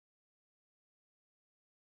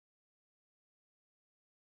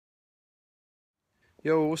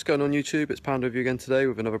Yo, what's going on YouTube? It's Panda with you again today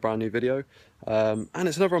with another brand new video, and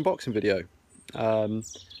it's another unboxing video. Um,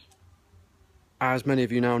 as many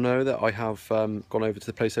of you now know that I have gone over to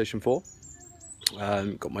the PlayStation 4,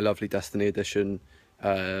 got my lovely Destiny Edition,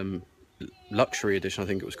 Luxury Edition I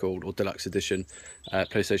think it was called, or Deluxe Edition,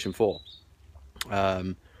 PlayStation 4.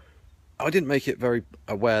 I didn't make it very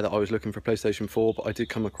aware that I was looking for PlayStation 4, but I did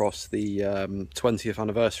come across the 20th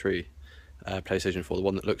anniversary PlayStation 4, the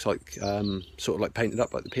one that looks like sort of like painted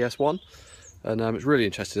up like the PS1, and I was really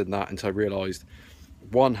interested in that until I realised,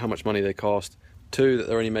 one, how much money they cost, two, that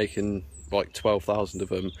they're only making like 12,000 of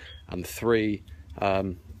them, and three,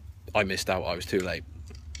 I missed out, I was too late.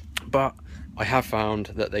 But I have found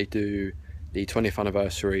that they do the 20th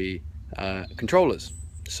anniversary controllers,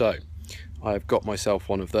 so I've got myself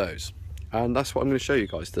one of those, and that's what I'm going to show you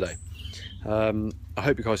guys today. I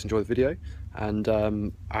hope you guys enjoy the video,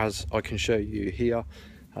 and as I can show you here,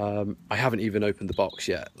 I haven't even opened the box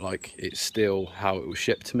yet, like it's still how it was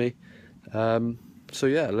shipped to me. So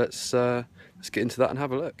yeah, let's get into that and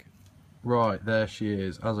have a look. Right, there she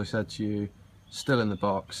is, as I said to you, still in the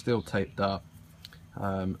box, still taped up,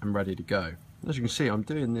 and ready to go. As you can see, I'm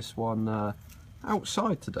doing this one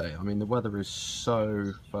outside today. I mean, the weather is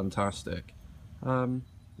so fantastic.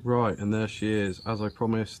 Right, and there she is, as I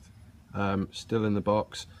promised, still in the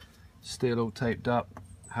box, still all taped up,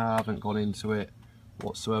 haven't gone into it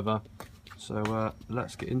whatsoever. So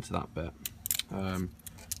let's get into that bit. Don't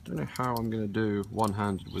know how I'm going to do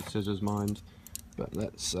one-handed with scissors, mind, but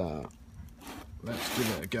let's give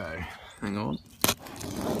it a go. Hang on.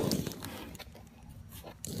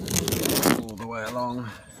 All the way along.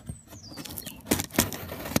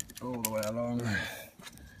 All the way along.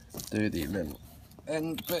 Do the little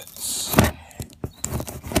end bits.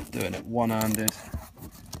 Doing it one-handed,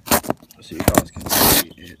 so you guys can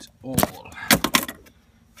see it all.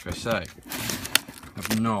 Like I say,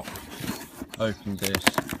 I've not opened this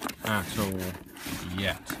at all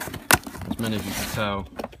yet. As many of you can tell,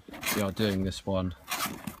 we are doing this one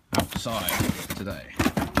outside today.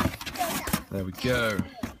 There we go.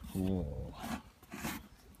 Whoa.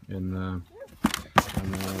 In there.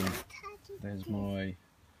 And then there's my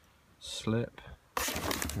slip.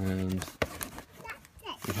 And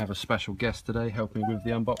we have a special guest today helping with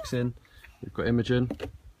the unboxing. We've got Imogen,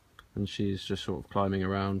 and she's just sort of climbing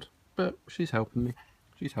around, but she's helping me.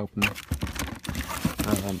 She's helping me.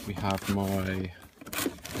 We have my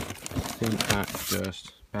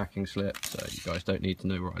just backing slip, so you guys don't need to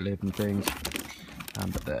know where I live and things.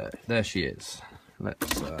 But there she is.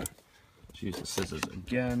 Let's use the scissors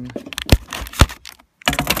again.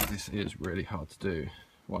 This is really hard to do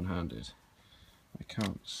one-handed. I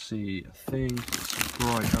can't see a thing, it's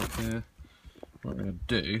bright out here. What I'm going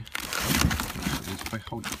to do is, if I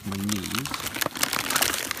hold it with my knees,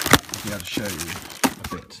 I'll be able to show you a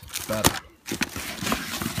bit better.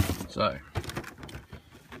 So,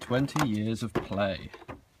 20 years of play.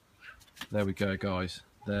 There we go, guys.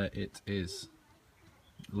 There it is.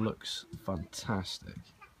 Looks fantastic.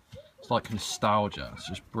 It's like nostalgia. It's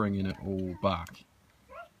just bringing it all back.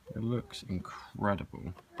 It looks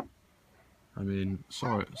incredible. I mean,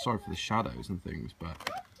 sorry for the shadows and things, but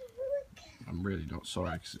I'm really not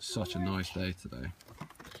sorry because it's such a nice day today.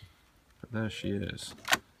 But there she is.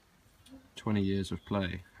 20 years of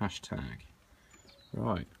play. Hashtag.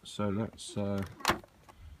 Right, so let's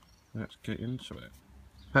get into it.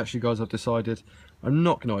 Actually, guys, I've decided I'm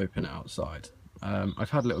not going to open it outside. I've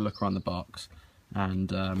had a little look around the box, and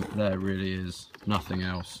there really is nothing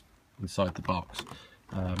else inside the box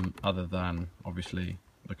other than obviously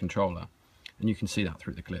the controller. And you can see that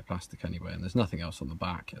through the clear plastic anyway, and there's nothing else on the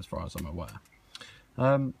back as far as I'm aware.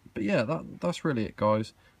 But yeah, that's really it,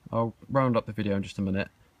 guys. I'll round up the video in just a minute.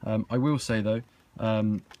 I will say though,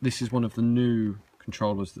 this is one of the new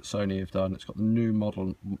controllers that Sony have done. It's got the new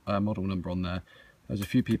model number on there. There's a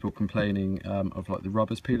few people complaining of like the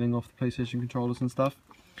rubbers peeling off the PlayStation controllers and stuff,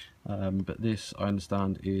 but this, I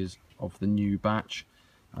understand, is of the new batch.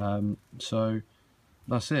 So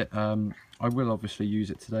that's it. I will obviously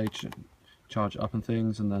use it today to charge it up and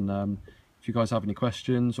things, and then if you guys have any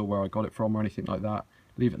questions or where I got it from or anything like that,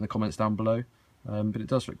 leave it in the comments down below. But it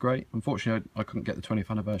does look great. Unfortunately, I couldn't get the 20th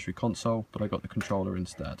anniversary console, but I got the controller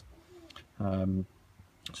instead. So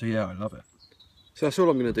yeah, I love it. So that's all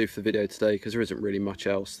I'm going to do for the video today, because there isn't really much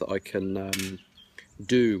else that I can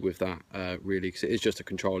do with that really, because it is just a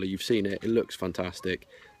controller. You've seen it, it looks fantastic.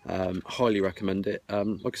 Highly recommend it.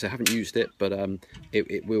 Like I said, I haven't used it, but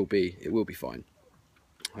it will be fine.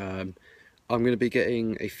 I'm going to be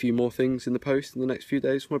getting a few more things in the post in the next few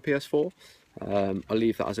days for my PS4. I'll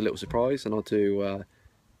leave that as a little surprise, and I'll do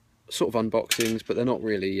sort of unboxings, but they're not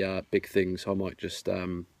really big things. So I might just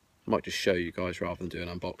show you guys rather than do an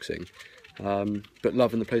unboxing. But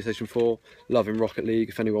loving the PlayStation 4, loving Rocket League.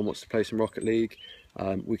 If anyone wants to play some Rocket League,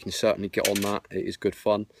 we can certainly get on that. It is good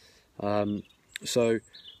fun. So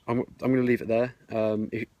I'm going to leave it there.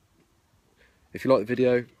 If you like the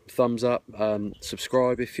video, thumbs up,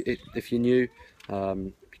 subscribe if you're new,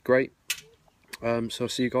 great. So I'll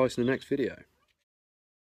see you guys in the next video.